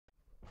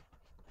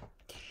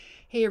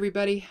Hey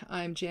everybody,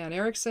 I'm Jan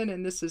Erickson,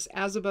 and this is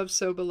As Above,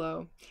 So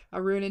Below,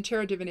 a rune and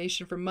tarot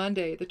divination for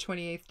Monday, the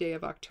 28th day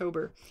of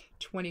October,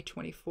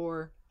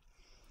 2024.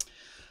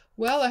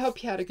 Well, I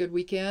hope you had a good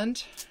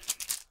weekend.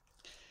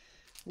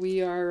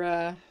 We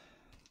are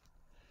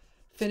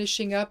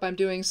finishing up. I'm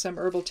doing some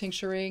herbal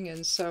tincturing,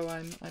 and so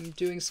I'm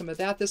doing some of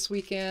that this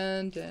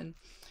weekend, and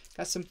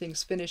got some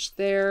things finished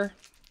there,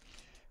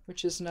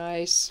 which is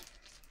nice.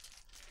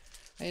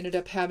 I ended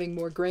up having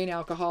more grain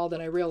alcohol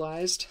than I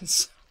realized,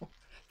 so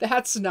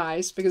that's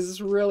nice because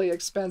it's really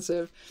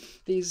expensive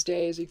these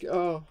days.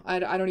 I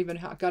don't even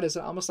have, God, is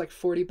it almost like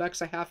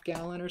 $40 a half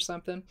gallon or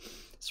something?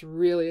 It's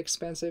really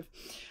expensive.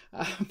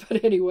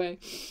 But anyway,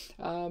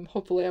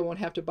 hopefully I won't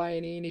have to buy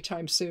any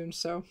anytime soon.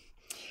 So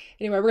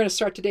anyway, we're going to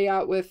start today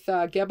out with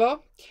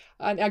Gebo.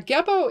 Now,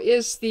 Gebo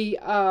is the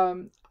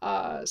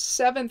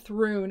seventh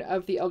rune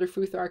of the Elder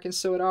Futhark, and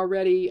so it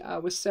already,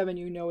 with 7,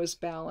 you know, is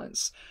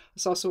balance.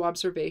 It's also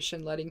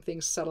observation, letting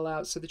things settle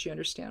out so that you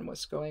understand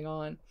what's going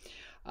on.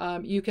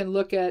 You can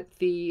look at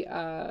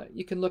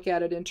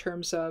it in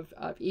terms of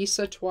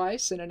Isa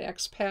twice in an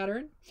X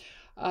pattern,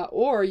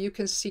 or you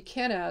can see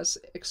Kenaz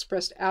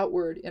expressed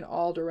outward in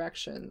all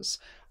directions.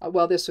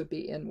 Well, this would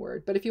be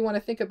inward, but if you want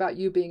to think about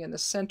you being in the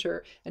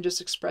center and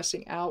just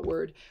expressing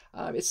outward,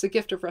 it's the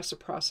gift of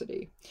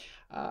reciprocity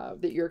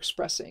that you're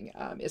expressing.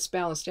 It's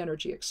balanced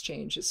energy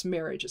exchange, it's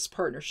marriage, it's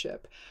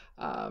partnership,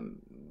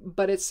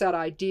 but it's that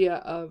idea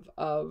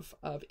of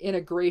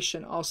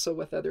integration also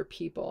with other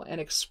people and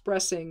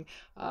expressing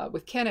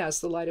with Kenaz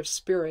the light of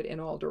spirit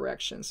in all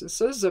directions. And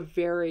so this is a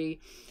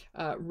very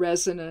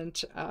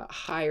resonant,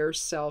 higher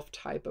self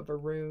type of a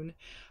rune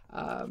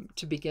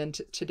to begin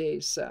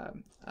today's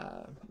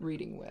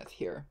reading with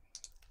here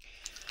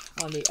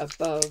on the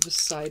above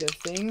side of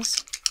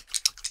things.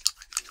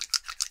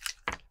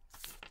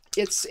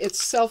 It's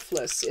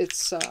selfless.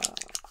 It's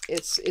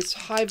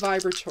high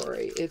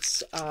vibratory.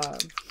 It's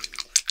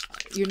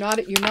you're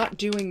not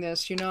doing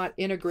this. You're not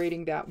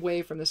integrating that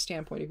way from the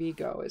standpoint of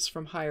ego. It's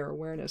from higher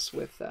awareness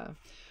with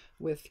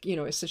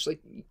essentially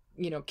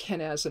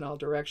Kenaz in all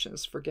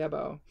directions for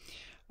Gebo.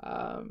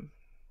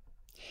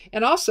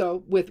 And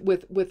also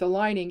with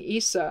aligning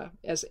Isa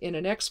as in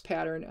an X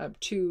pattern of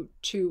two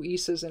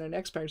Isas in an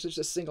X pattern, so it's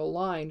just a single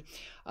line.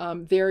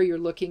 There you're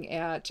looking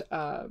at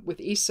with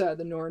Isa,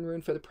 the Norn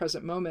rune for the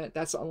present moment.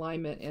 That's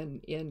alignment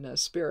in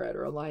spirit,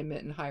 or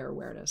alignment in higher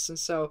awareness. And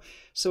so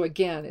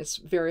again, it's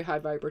very high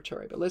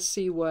vibratory. But let's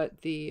see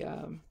what the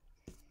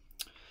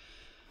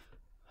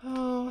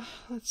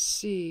let's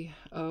see.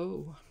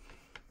 Oh,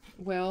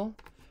 well,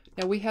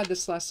 now we had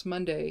this last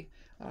Monday,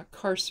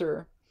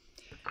 Carcer.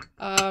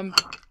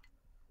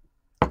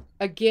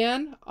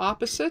 Again,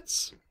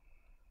 opposites.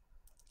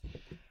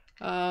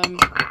 Here's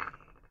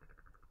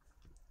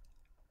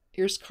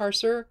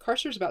Carcer.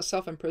 Carcer is about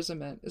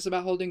self-imprisonment. It's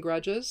about holding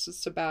grudges.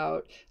 It's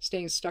about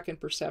staying stuck in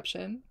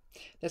perception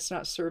that's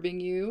not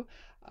serving you.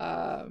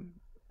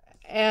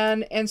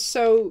 And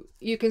so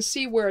you can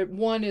see where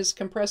one is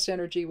compressed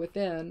energy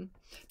within,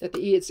 that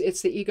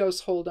it's the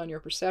ego's hold on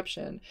your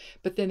perception,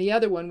 but then the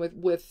other one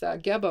with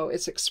Gebo,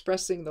 it's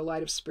expressing the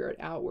light of spirit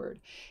outward.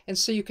 And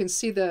so you can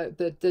see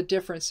the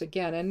difference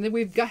again. And then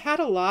we've had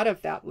a lot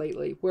of that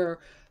lately, where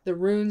the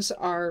runes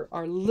are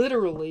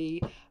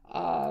literally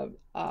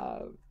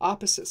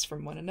opposites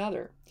from one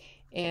another.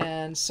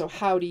 And so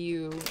how do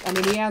you, I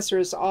mean, the answer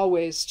is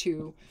always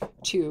to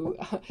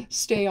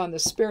stay on the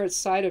spirit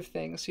side of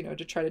things,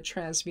 to try to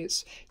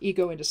transmute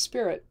ego into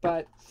spirit,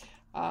 but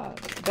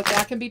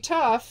that can be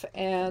tough,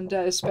 and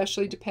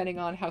especially depending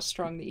on how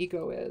strong the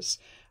ego is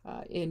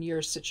in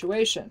your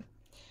situation.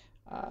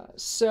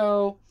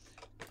 So,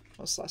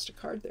 almost lost a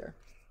card there.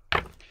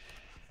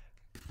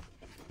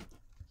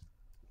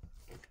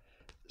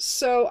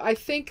 So I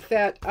think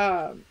that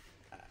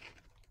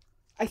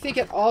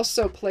it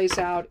also plays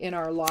out in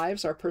our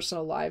lives, our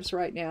personal lives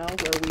right now,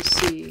 where we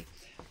see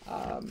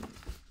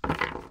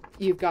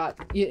you've got,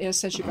 in a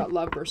sense, you've got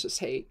love versus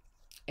hate,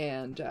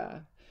 and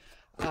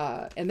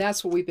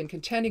that's what we've been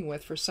contending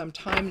with for some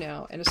time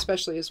now. And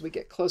especially as we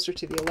get closer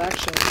to the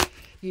election,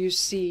 you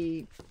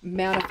see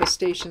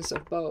manifestations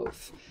of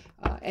both.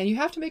 And you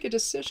have to make a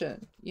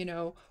decision,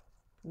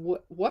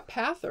 what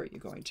path are you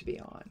going to be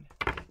on?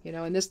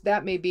 And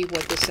that may be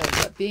what this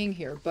ends up being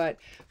here. But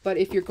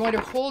if you're going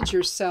to hold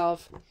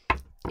yourself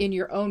in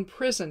your own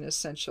prison,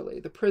 essentially,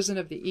 the prison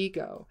of the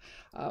ego,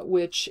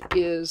 which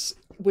is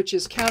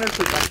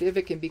counterproductive.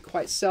 It can be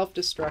quite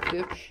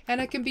self-destructive,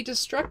 and it can be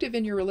destructive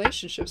in your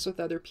relationships with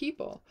other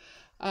people.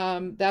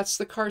 That's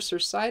the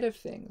Carcer side of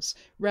things.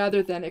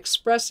 Rather than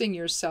expressing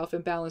yourself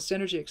in balanced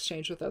energy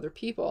exchange with other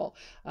people,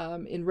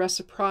 in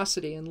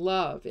reciprocity, in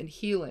love, in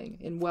healing,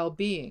 in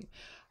well-being.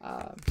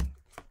 I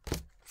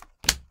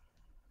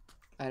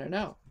don't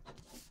know.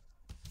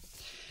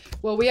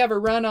 Well, we have a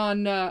run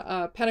on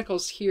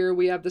Pentacles here.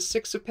 We have the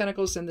 6 of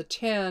Pentacles and the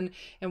 10,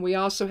 and we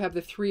also have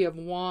the 3 of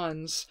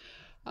Wands.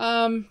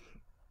 I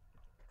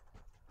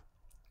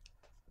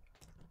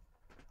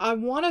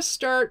want to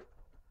start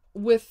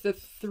with the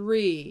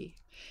 3,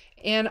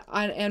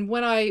 And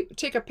when I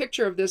take a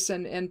picture of this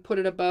and put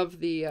it above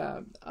the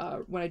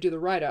when I do the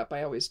write up,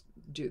 I always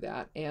do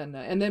that, and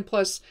then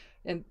plus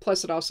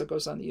it also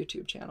goes on the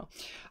YouTube channel.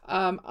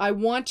 I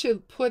want to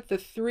put the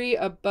 3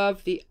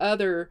 above the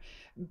other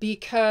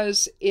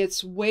because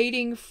it's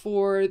waiting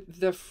for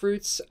the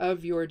fruits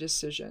of your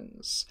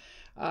decisions.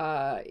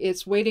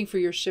 It's waiting for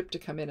your ship to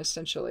come in,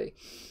 essentially.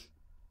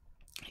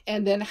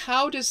 And then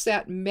how does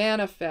that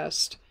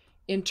manifest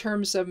in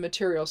terms of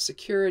material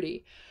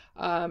security?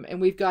 And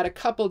we've got a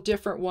couple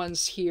different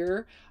ones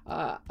here.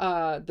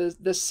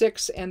 The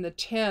 6 and the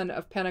 10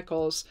 of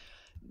Pentacles,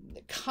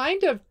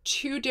 kind of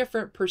 2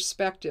 different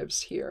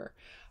perspectives here.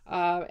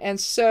 And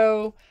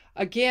so,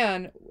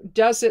 again,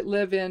 does it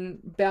live in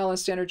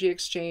balanced energy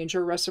exchange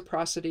or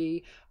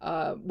reciprocity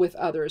with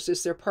others?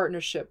 Is there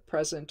partnership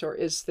present, or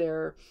is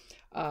there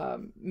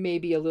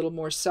maybe a little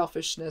more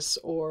selfishness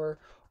or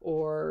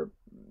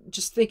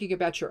just thinking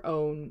about your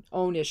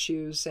own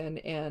issues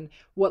and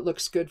what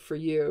looks good for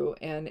you,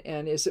 and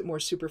is it more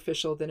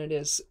superficial than it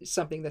is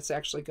something that's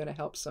actually going to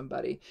help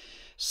somebody?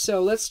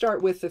 So let's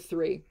start with the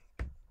 3.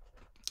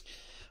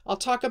 I'll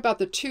talk about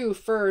the 2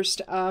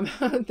 first,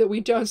 that we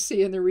don't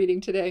see in the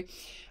reading today.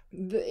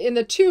 In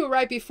the 2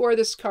 right before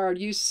this card,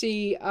 you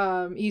see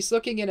he's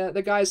looking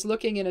the guy's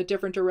looking in a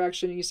different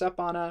direction. He's up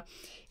on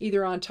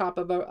either on top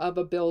of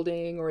a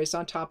building, or he's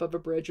on top of a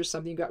bridge or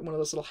something. You've got one of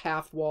those little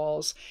half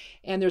walls,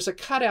 and there's a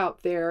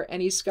cutout there,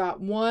 and he's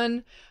got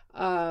one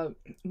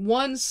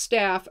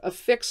staff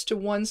affixed to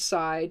one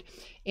side,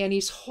 and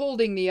he's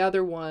holding the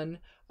other one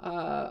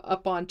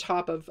up on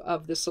top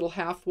of this little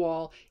half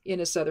wall in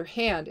his other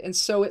hand. And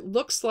so it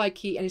looks like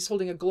he's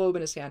holding a globe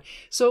in his hand.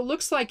 So it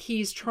looks like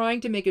he's trying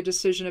to make a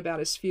decision about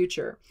his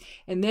future.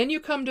 And then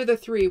you come to the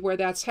 3 where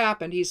that's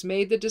happened. He's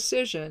made the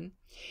decision,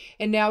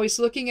 and now he's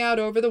looking out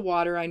over the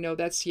water. I know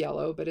that's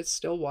yellow, but it's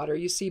still water.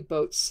 You see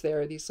boats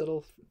there. These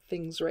little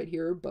things right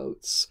here are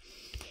boats.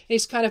 And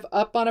he's kind of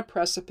up on a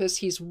precipice.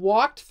 He's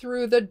walked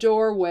through the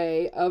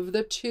doorway of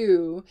the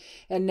 2,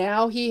 and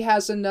now he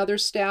has another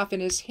staff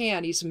in his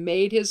hand. He's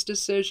made his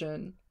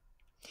decision,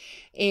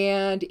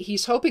 and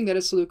he's hoping that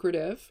it's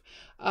lucrative.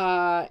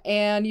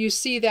 And you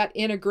see that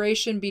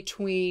integration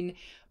between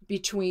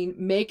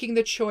making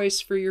the choice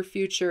for your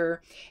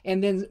future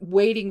and then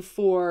waiting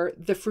for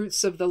the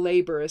fruits of the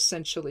labor,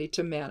 essentially,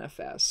 to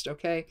manifest,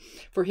 okay,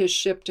 for his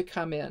ship to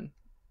come in.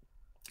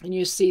 And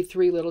you see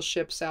 3 little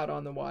ships out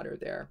on the water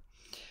there.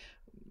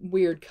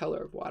 Weird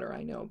color of water,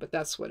 I know, but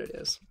that's what it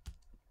is.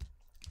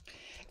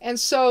 And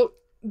so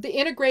the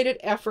integrated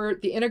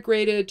effort, the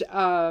integrated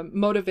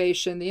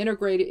motivation, the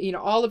integrated,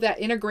 all of that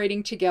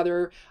integrating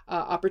together,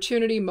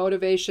 opportunity,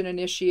 motivation,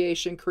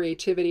 initiation,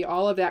 creativity,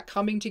 all of that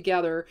coming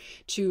together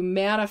to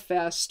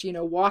manifest,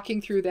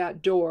 walking through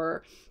that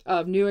door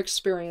of new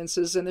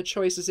experiences and the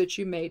choices that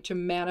you made to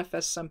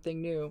manifest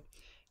something new.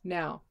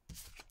 Now,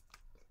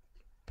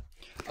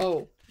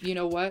 oh, you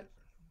know what?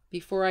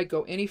 Before I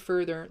go any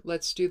further,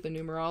 let's do the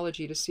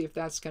numerology to see if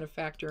that's going to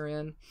factor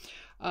in.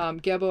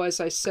 Gebo, as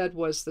I said,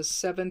 was the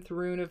 7th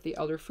rune of the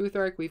Elder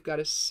Futhark. We've got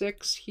a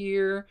 6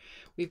 here.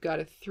 We've got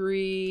a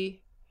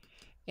 3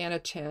 and a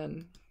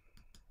 10.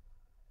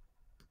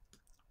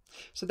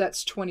 So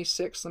that's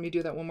 26. Let me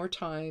do that one more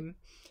time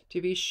to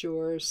be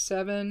sure.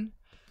 7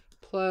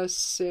 plus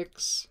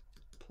 6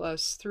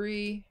 plus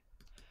 3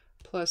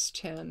 plus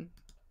 10.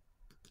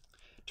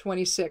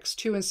 26.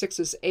 2 and 6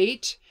 is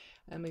 8.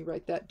 Let me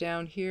write that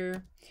down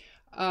here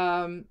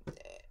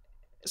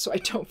so I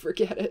don't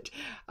forget it.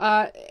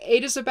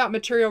 8 is about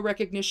material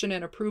recognition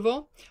and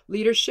approval,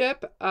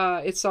 leadership.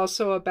 It's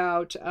also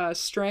about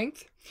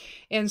strength.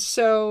 And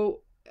so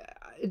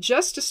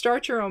just to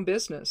start your own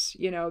business,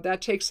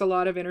 that takes a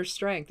lot of inner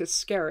strength. It's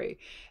scary.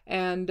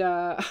 And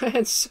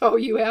so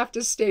you have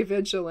to stay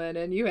vigilant,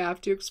 and you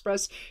have to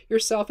express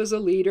yourself as a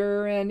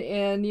leader,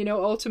 and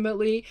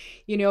ultimately,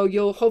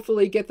 you'll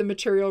hopefully get the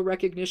material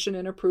recognition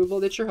and approval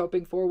that you're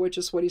hoping for, which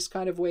is what he's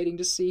kind of waiting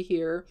to see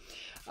here.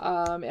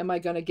 Am I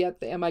going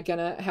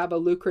to have a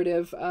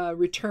lucrative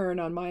return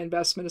on my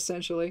investment,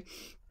 essentially?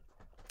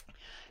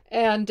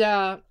 And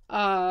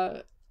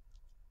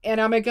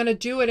am I going to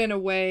do it in a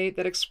way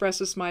that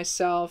expresses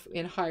myself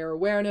in higher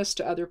awareness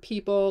to other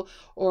people,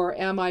 or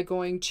am I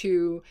going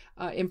to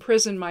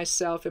imprison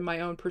myself in my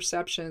own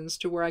perceptions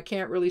to where I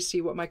can't really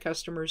see what my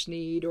customers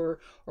need or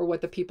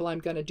what the people I'm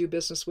going to do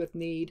business with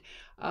need?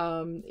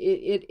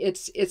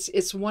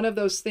 It's one of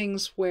those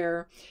things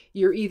where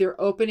you're either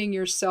opening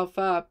yourself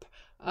up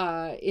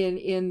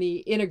in the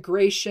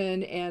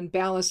integration and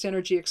balanced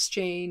energy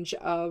exchange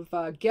of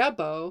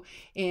Gebo,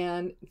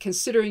 and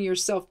considering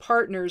yourself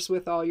partners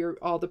with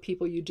all the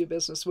people you do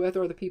business with,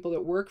 or the people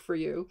that work for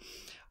you.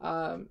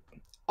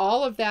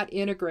 All of that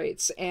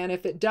integrates, and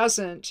if it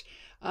doesn't,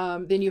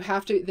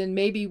 then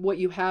maybe what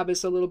you have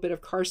is a little bit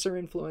of Carcer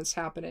influence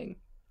happening,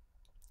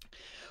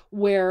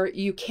 where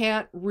you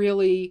can't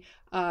really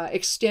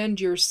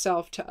extend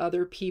yourself to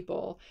other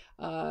people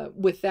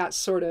with that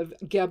sort of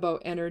Gebo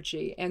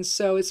energy. And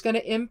so it's going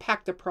to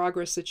impact the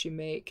progress that you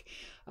make.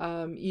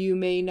 You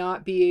may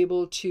not be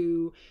able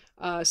to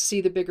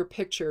see the bigger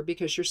picture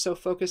because you're so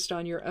focused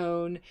on your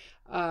own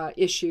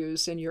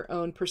issues and your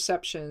own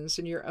perceptions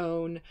and your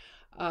own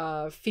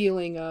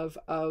feeling of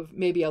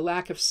maybe a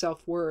lack of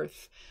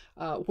self-worth.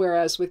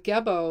 Whereas with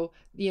Gebo,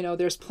 you know,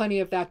 there's plenty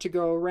of that to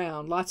go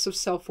around, lots of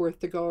self-worth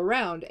to go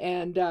around.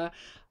 And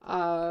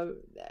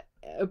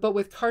but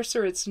with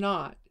Karser, it's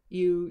not.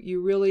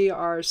 You really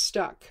are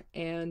stuck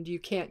and you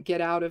can't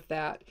get out of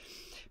that.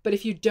 But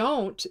if you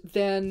don't,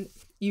 then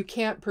you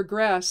can't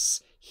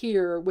progress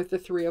here with the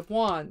Three of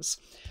Wands.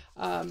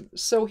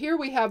 So here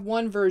we have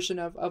one version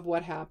of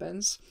what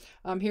happens.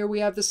 Here we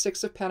have the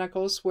Six of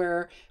Pentacles,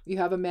 where you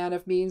have a man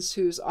of means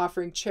who's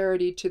offering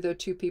charity to the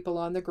two people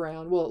on the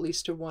ground, well, at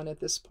least to one at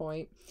this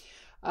point.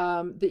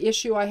 The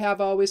issue I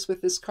have always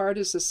with this card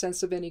is a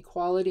sense of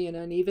inequality and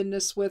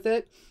unevenness with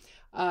it.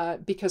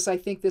 Because I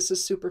think this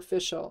is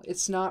superficial.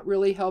 It's not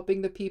really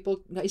helping the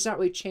people. He's not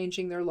really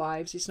changing their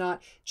lives. He's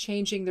not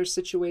changing their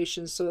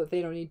situations so that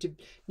they don't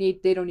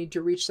need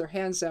to reach their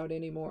hands out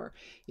anymore.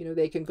 You know,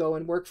 they can go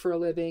and work for a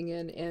living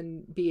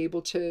and be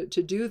able to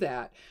do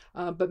that.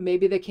 But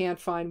maybe they can't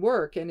find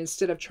work, and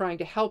instead of trying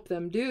to help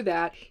them do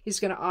that, he's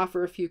going to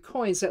offer a few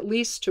coins, at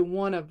least to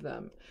one of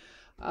them.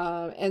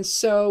 And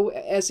so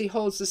as he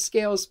holds the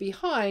scales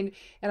behind,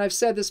 and I've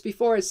said this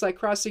before, it's like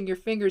crossing your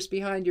fingers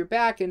behind your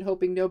back and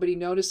hoping nobody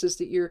notices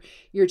that you're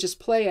just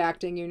play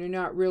acting and you're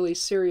not really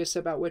serious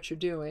about what you're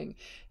doing.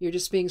 You're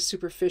just being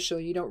superficial.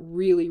 You don't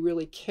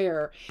really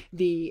care.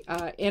 The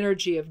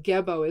energy of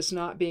Gebo is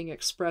not being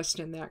expressed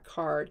in that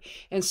card.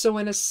 And so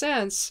in a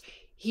sense,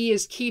 he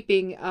is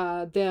keeping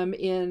them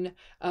in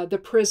the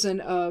prison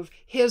of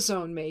his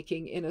own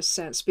making, in a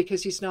sense,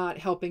 because he's not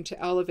helping to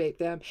elevate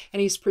them,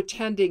 and he's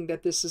pretending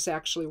that this is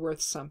actually worth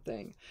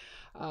something.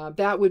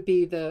 That would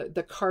be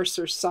the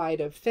Karser side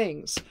of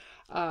things.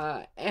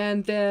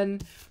 And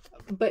then,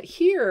 but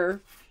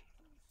here,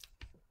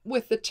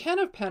 with the Ten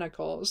of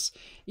Pentacles,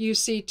 you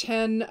see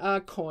 10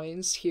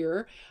 coins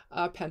here,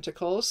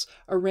 pentacles,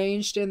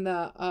 arranged in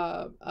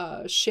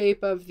the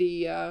shape of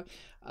the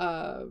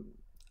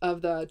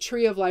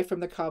Tree of Life from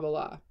the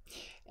Kabbalah.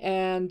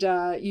 And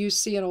you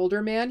see an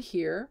older man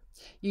here.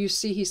 You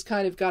see he's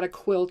kind of got a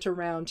quilt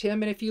around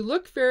him. And if you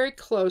look very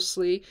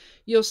closely,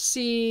 you'll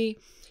see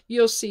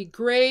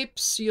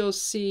grapes. You'll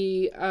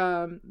see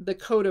the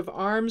coat of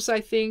arms,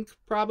 I think,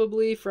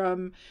 probably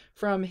from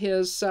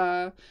his,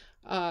 I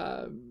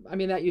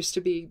mean, that used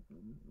to be,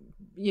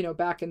 you know,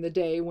 back in the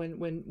day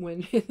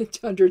when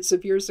hundreds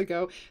of years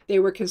ago, they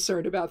were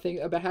concerned about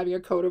having a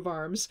coat of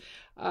arms.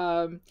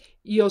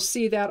 You'll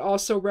see that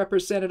also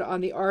represented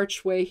on the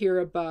archway here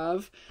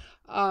above.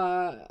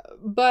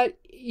 But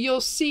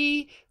you'll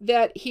see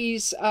that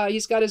he's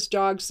got his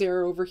dogs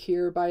there over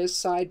here by his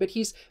side, but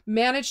he's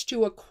managed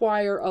to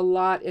acquire a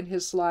lot in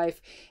his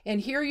life.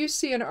 And here you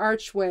see an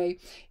archway,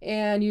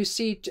 and you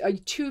see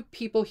two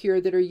people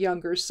here that are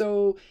younger.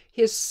 So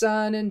his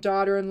son and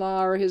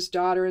daughter-in-law, or his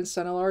daughter and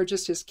son-in-law, or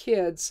just his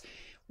kids.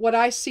 What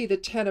I see the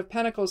Ten of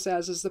Pentacles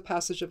as is the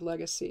passage of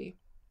legacy.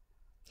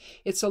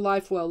 It's a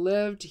life well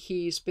lived.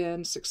 He's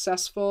been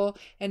successful,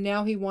 and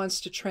now he wants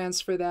to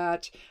transfer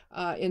that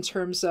in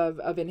terms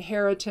of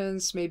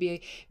inheritance, maybe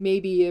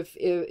if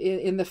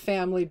in the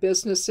family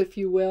business, if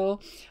you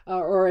will,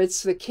 or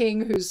it's the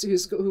king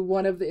who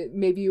one of the,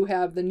 maybe you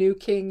have the new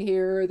king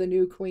here, the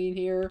new queen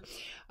here,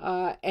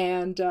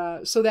 and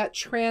so that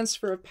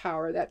transfer of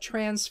power, that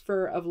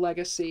transfer of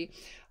legacy,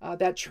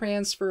 that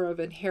transfer of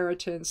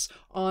inheritance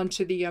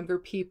onto the younger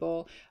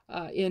people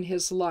in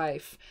his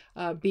life.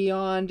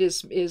 Beyond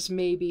is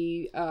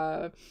maybe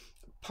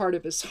part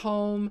of his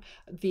home.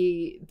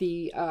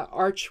 The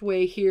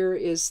archway here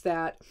is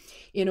that,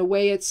 in a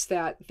way, it's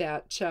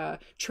that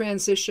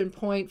transition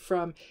point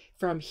from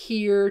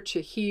here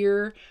to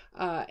here,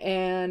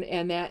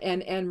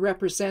 and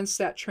represents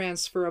that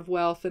transfer of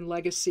wealth and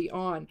legacy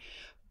on.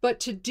 But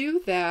to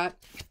do that,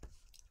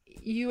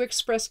 you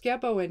express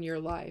Gebo in your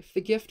life,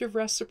 the gift of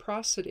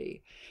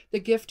reciprocity, the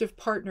gift of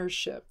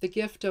partnership, the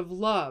gift of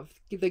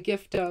love, the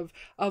gift of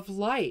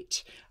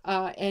light,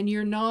 and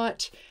you're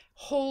not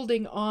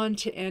holding on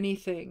to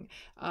anything.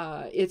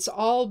 It's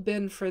all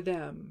been for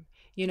them.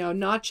 You know,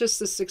 not just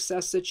the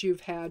success that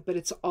you've had, but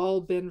it's all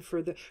been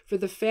for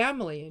the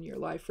family in your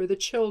life, for the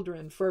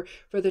children, for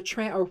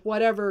the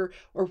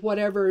or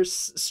whatever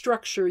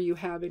structure you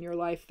have in your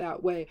life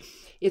that way.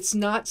 It's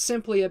not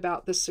simply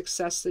about the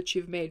success that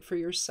you've made for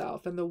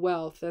yourself and the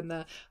wealth and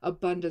the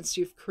abundance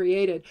you've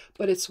created,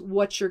 but it's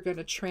what you're going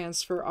to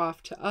transfer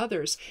off to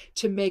others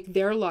to make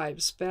their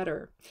lives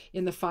better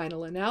in the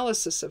final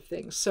analysis of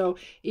things. So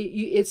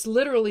it's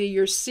literally,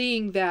 you're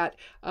seeing that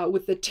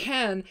with the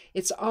 10,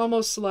 it's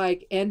almost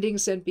like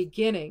endings and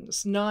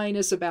beginnings. 9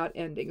 is about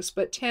endings,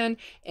 but 10,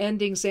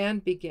 endings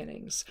and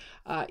beginnings.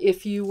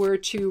 If you were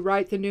to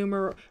write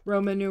the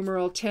Roman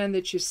numeral 10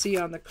 that you see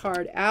on the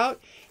card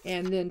out,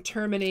 and then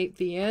terminate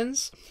the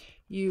ends,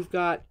 you've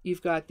got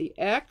the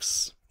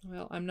X.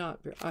 Well, I'm not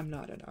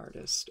an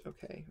artist.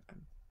 Okay,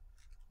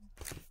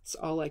 it's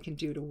all I can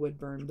do to wood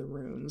burn the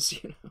runes,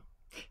 you know.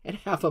 and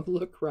have them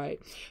look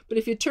right. But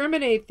if you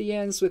terminate the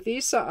ends with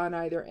Isa on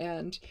either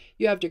end,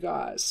 you have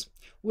Dagaz,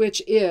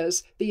 which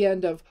is the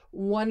end of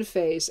one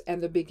phase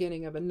and the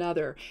beginning of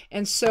another.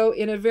 And so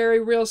in a very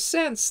real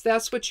sense,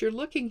 that's what you're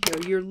looking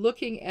here. You're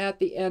looking at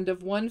the end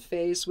of one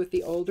phase with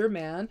the older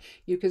man.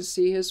 You can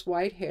see his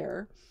white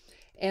hair,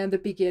 and the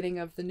beginning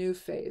of the new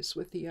phase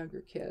with the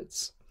younger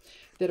kids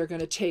that are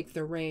going to take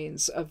the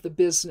reins of the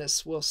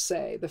business, we'll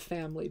say, the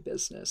family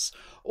business,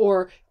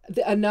 or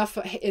enough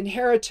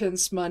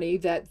inheritance money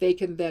that they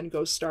can then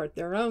go start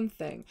their own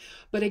thing.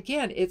 But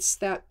again, it's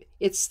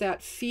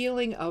that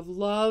feeling of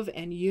love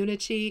and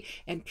unity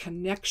and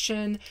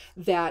connection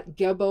that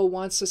Gebo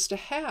wants us to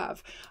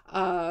have,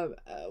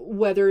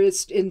 whether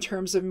it's in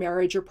terms of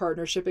marriage or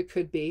partnership, it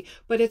could be,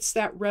 but it's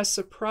that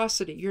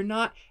reciprocity. You're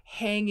not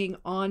hanging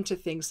on to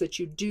things that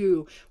you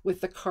do with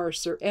the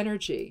Karser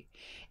energy.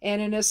 And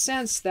in a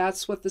sense,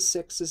 that's what the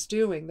 6 is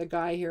doing. The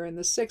guy here in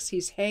the 6,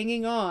 he's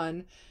hanging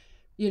on,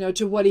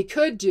 to what he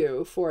could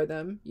do for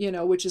them,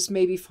 which is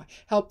maybe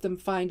help them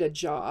find a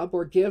job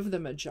or give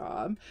them a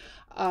job,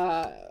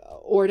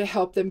 or to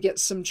help them get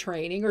some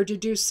training or to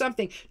do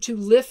something to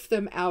lift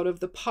them out of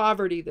the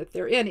poverty that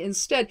they're in.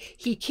 Instead,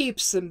 he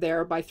keeps them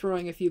there by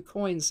throwing a few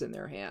coins in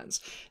their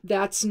hands.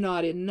 That's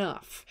not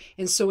enough.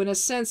 And so in a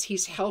sense,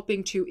 he's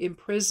helping to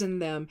imprison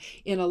them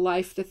in a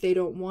life that they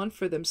don't want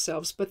for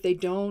themselves, but they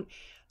don't,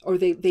 or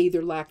they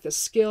either lack the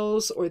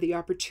skills or the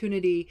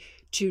opportunity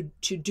to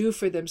do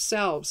for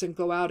themselves and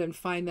go out and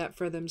find that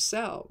for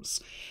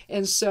themselves.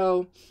 And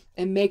so,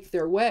 and make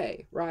their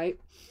way, right?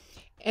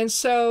 And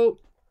so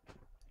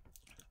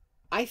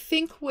I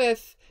think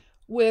with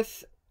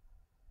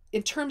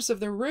in terms of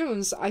the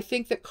runes, I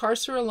think that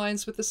Karser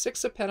aligns with the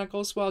 6 of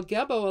Pentacles while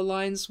Gebo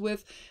aligns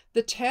with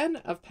the 10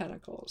 of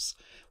Pentacles,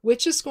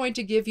 which is going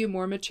to give you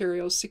more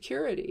material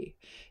security.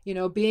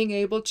 Being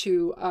able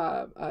to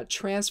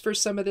transfer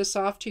some of this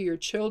off to your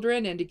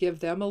children and to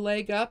give them a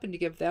leg up and to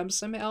give them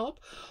some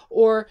help,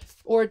 or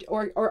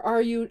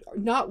are you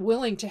not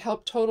willing to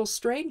help total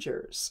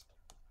strangers?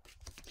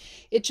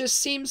 It just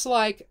seems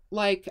like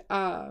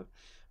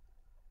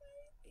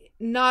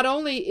not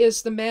only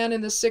is the man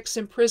in the 6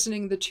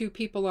 imprisoning the 2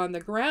 people on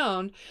the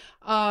ground,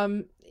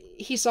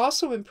 he's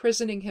also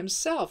imprisoning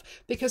himself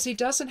because he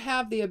doesn't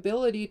have the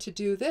ability to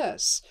do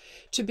this,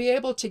 to be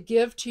able to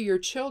give to your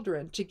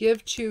children, to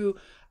give to,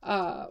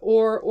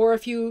 or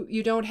if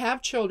you don't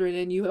have children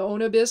and you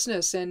own a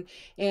business and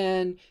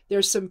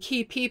there's some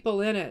key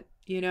people in it,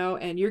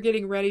 and you're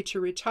getting ready to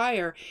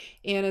retire,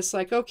 and it's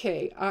like,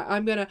 okay,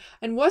 I'm gonna.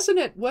 And wasn't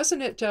it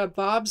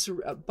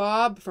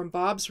Bob from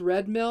Bob's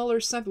Red Mill or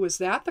something? Was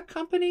that the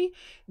company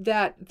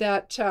that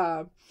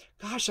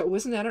gosh,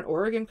 wasn't that an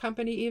Oregon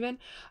company even?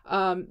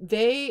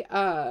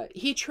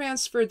 He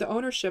transferred the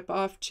ownership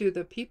off to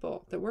the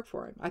people that work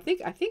for him. I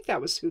think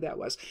that was who that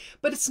was.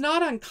 But it's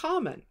not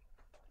uncommon.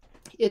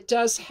 It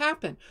does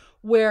happen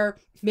where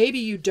maybe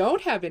you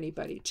don't have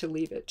anybody to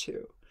leave it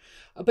to,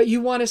 but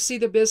you want to see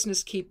the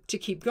business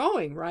keep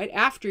going, right?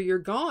 After you're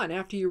gone,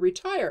 after you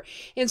retire.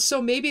 And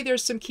so maybe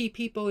there's some key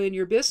people in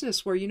your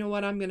business where, you know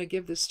what, I'm going to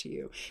give this to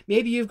you.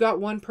 Maybe you've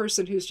got one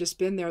person who's just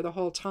been there the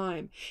whole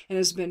time and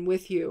has been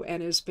with you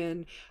and has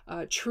been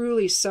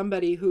truly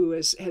somebody who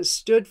has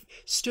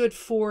stood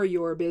for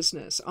your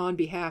business, on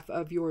behalf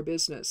of your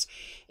business.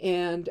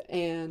 And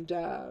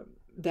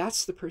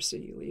that's the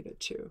person you leave it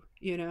to,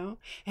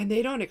 and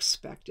they don't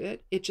expect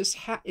it. It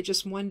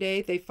just one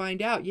day they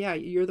find out, yeah,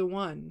 you're the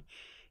one,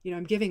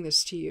 I'm giving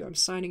this to you. I'm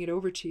signing it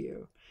over to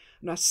you.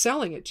 I'm not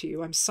selling it to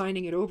you. I'm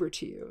signing it over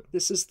to you.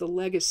 This is the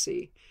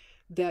legacy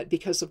that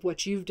because of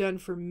what you've done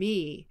for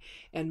me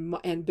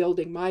and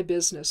building my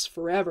business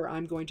forever,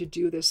 I'm going to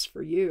do this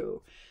for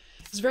you.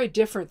 It's very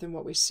different than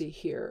what we see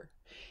here.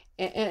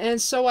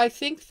 And so I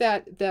think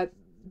that the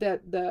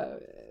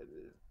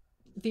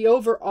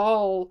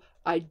overall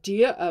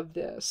idea of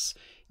this,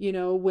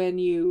 when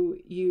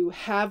you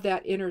have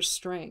that inner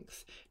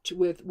strength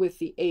with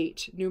the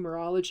 8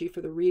 numerology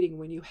for the reading,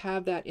 when you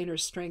have that inner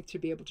strength to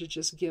be able to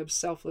just give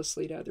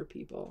selflessly to other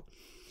people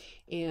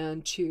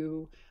and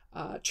to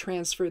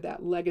transfer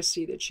that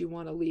legacy that you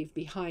want to leave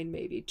behind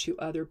maybe to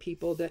other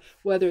people, that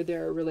whether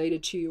they're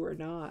related to you or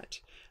not.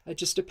 It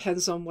just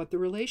depends on what the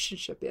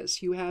relationship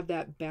is. You have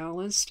that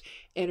balanced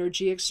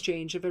energy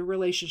exchange of a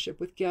relationship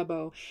with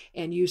Gebo,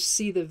 and you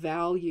see the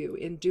value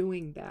in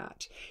doing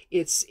that.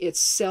 It's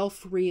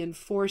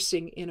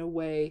self-reinforcing in a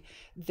way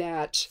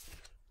that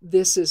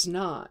this is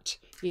not.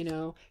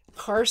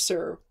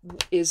 Karser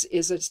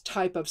is a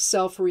type of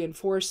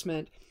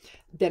self-reinforcement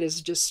that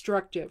is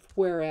destructive,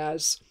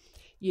 whereas,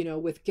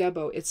 with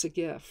Gebo, it's a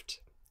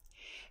gift.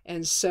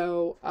 And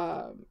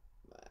so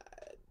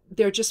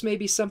there just may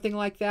be something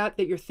like that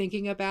you're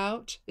thinking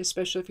about,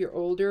 especially if you're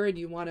older and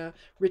you want to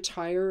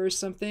retire or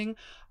something.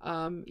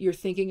 You're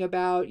thinking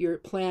about, you're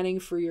planning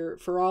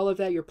for all of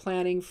that. You're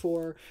planning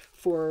for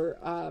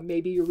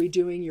maybe you're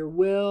redoing your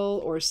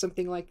will or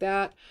something like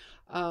that.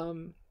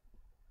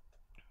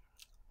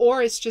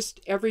 or it's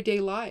just everyday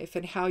life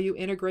and how you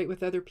integrate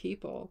with other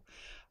people.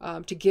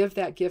 To give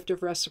that gift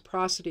of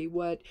reciprocity,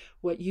 what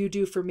you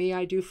do for me,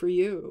 I do for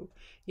you.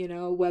 You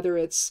know, whether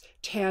it's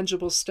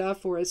tangible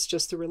stuff or it's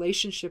just the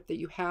relationship that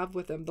you have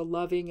with them, the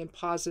loving and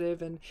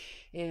positive and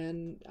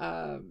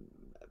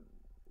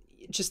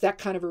just that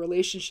kind of a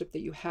relationship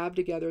that you have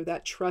together,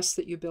 that trust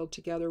that you build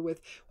together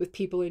with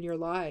people in your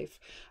life,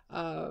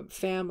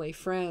 family,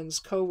 friends,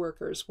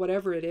 coworkers,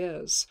 whatever it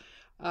is.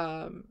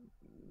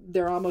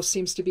 There almost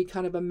seems to be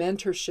kind of a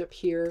mentorship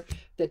here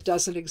that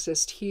doesn't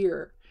exist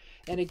here.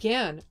 And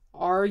again,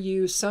 are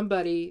you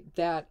somebody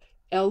that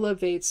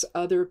elevates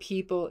other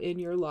people in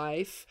your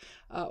life,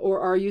 or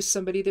are you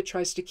somebody that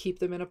tries to keep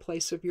them in a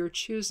place of your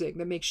choosing,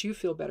 that makes you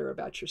feel better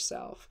about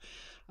yourself?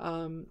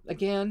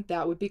 Again,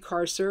 that would be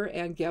Karser,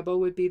 and Gebo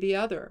would be the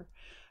other.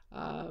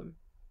 And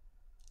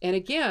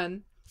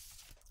again,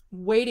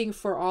 waiting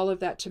for all of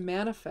that to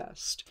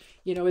manifest.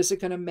 You know, is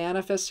it going to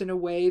manifest in a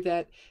way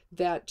that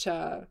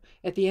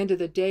at the end of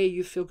the day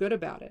you feel good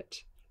about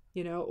it?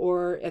 You know,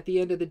 or at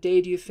the end of the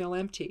day, do you feel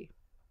empty?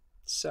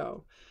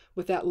 So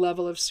with that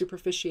level of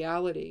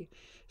superficiality.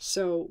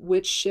 So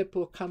which ship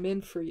will come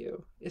in for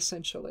you,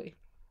 essentially,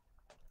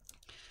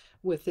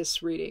 with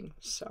this reading?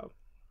 So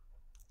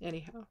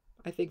anyhow,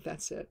 I think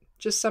that's it.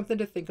 Just something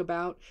to think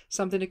about,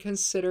 something to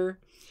consider,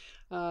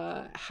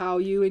 how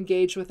you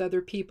engage with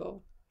other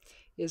people.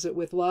 Is it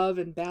with love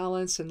and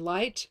balance and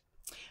light?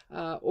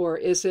 Or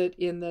is it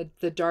in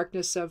the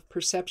darkness of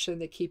perception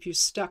that keep you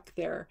stuck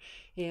there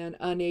and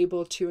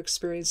unable to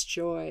experience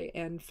joy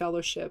and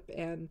fellowship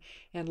and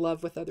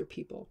love with other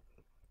people?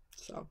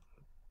 So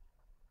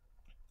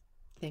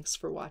thanks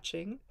for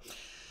watching.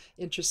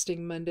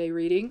 Interesting Monday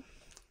reading.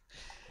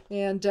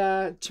 And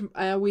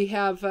we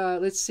have,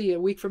 let's see, a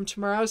week from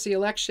tomorrow is the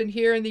election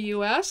here in the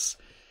U.S.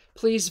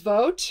 Please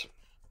vote.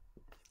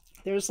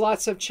 There's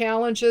lots of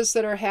challenges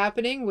that are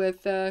happening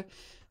with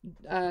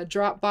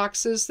drop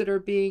boxes that are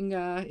being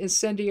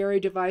incendiary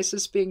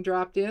devices being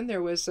dropped in.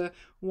 There was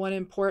one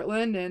in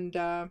Portland, and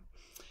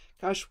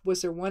gosh,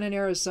 was there one in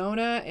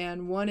Arizona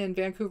and one in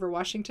Vancouver,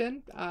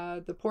 Washington?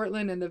 The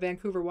Portland and the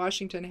Vancouver,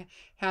 Washington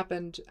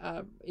happened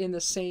in the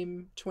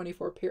same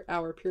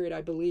 24-hour period,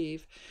 I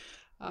believe.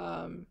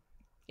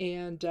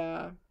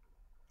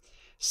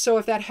 So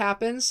if that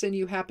happens and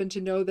you happen to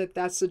know that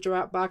that's the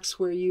drop box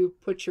where you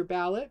put your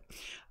ballot,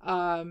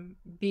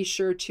 be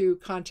sure to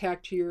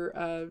contact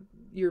your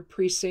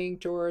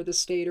precinct or the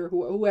state or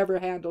whoever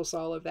handles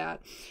all of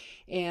that.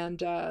 And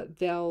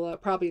they'll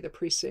probably the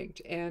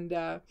precinct.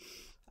 And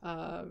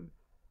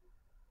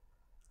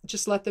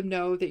just let them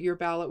know that your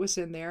ballot was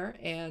in there.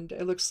 And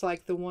it looks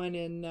like the one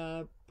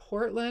in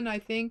Portland, I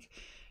think,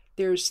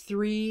 there's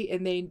 3,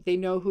 and they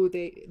know who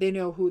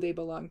they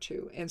belong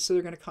to. And so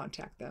they're going to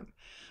contact them.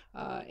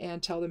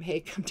 And tell them,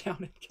 hey, come down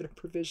and get a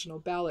provisional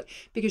ballot,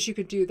 because you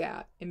could do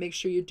that, and make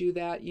sure you do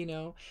that, you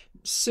know,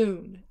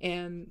 soon,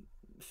 and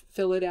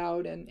fill it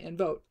out and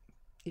vote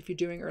if you're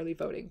doing early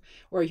voting,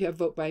 or you have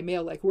vote by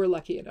mail like we're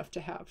lucky enough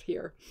to have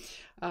here.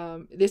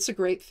 It's a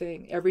great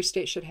thing. Every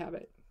state should have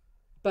it.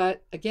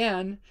 But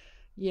again,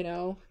 you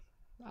know,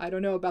 I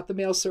don't know about the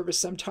mail service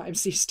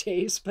sometimes these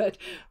days, but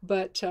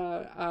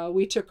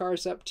we took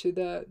ours up to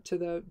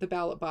the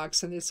ballot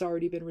box, and it's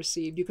already been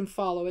received. You can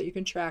follow it, you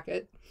can track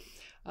it.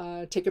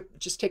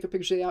 Just take a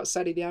picture of the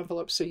outside of the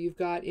envelope so you've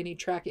got any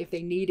track. If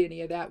they need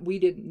any of that, we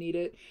didn't need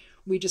it.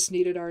 We just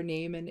needed our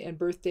name and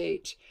birth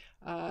date,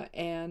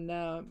 and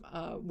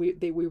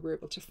we were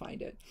able to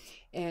find it,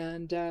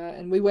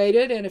 and we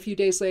waited, and a few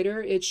days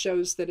later it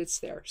shows that it's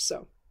there.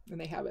 So,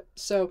 and they have it.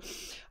 So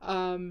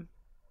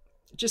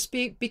just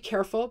be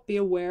careful, be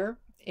aware,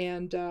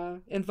 and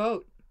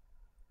vote.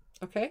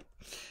 Okay.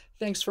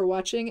 Thanks for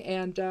watching,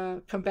 and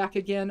come back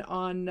again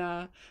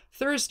on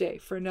Thursday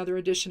for another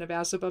edition of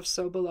As Above,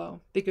 So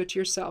Below. Be good to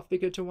yourself, be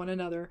good to one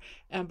another,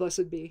 and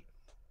blessed be.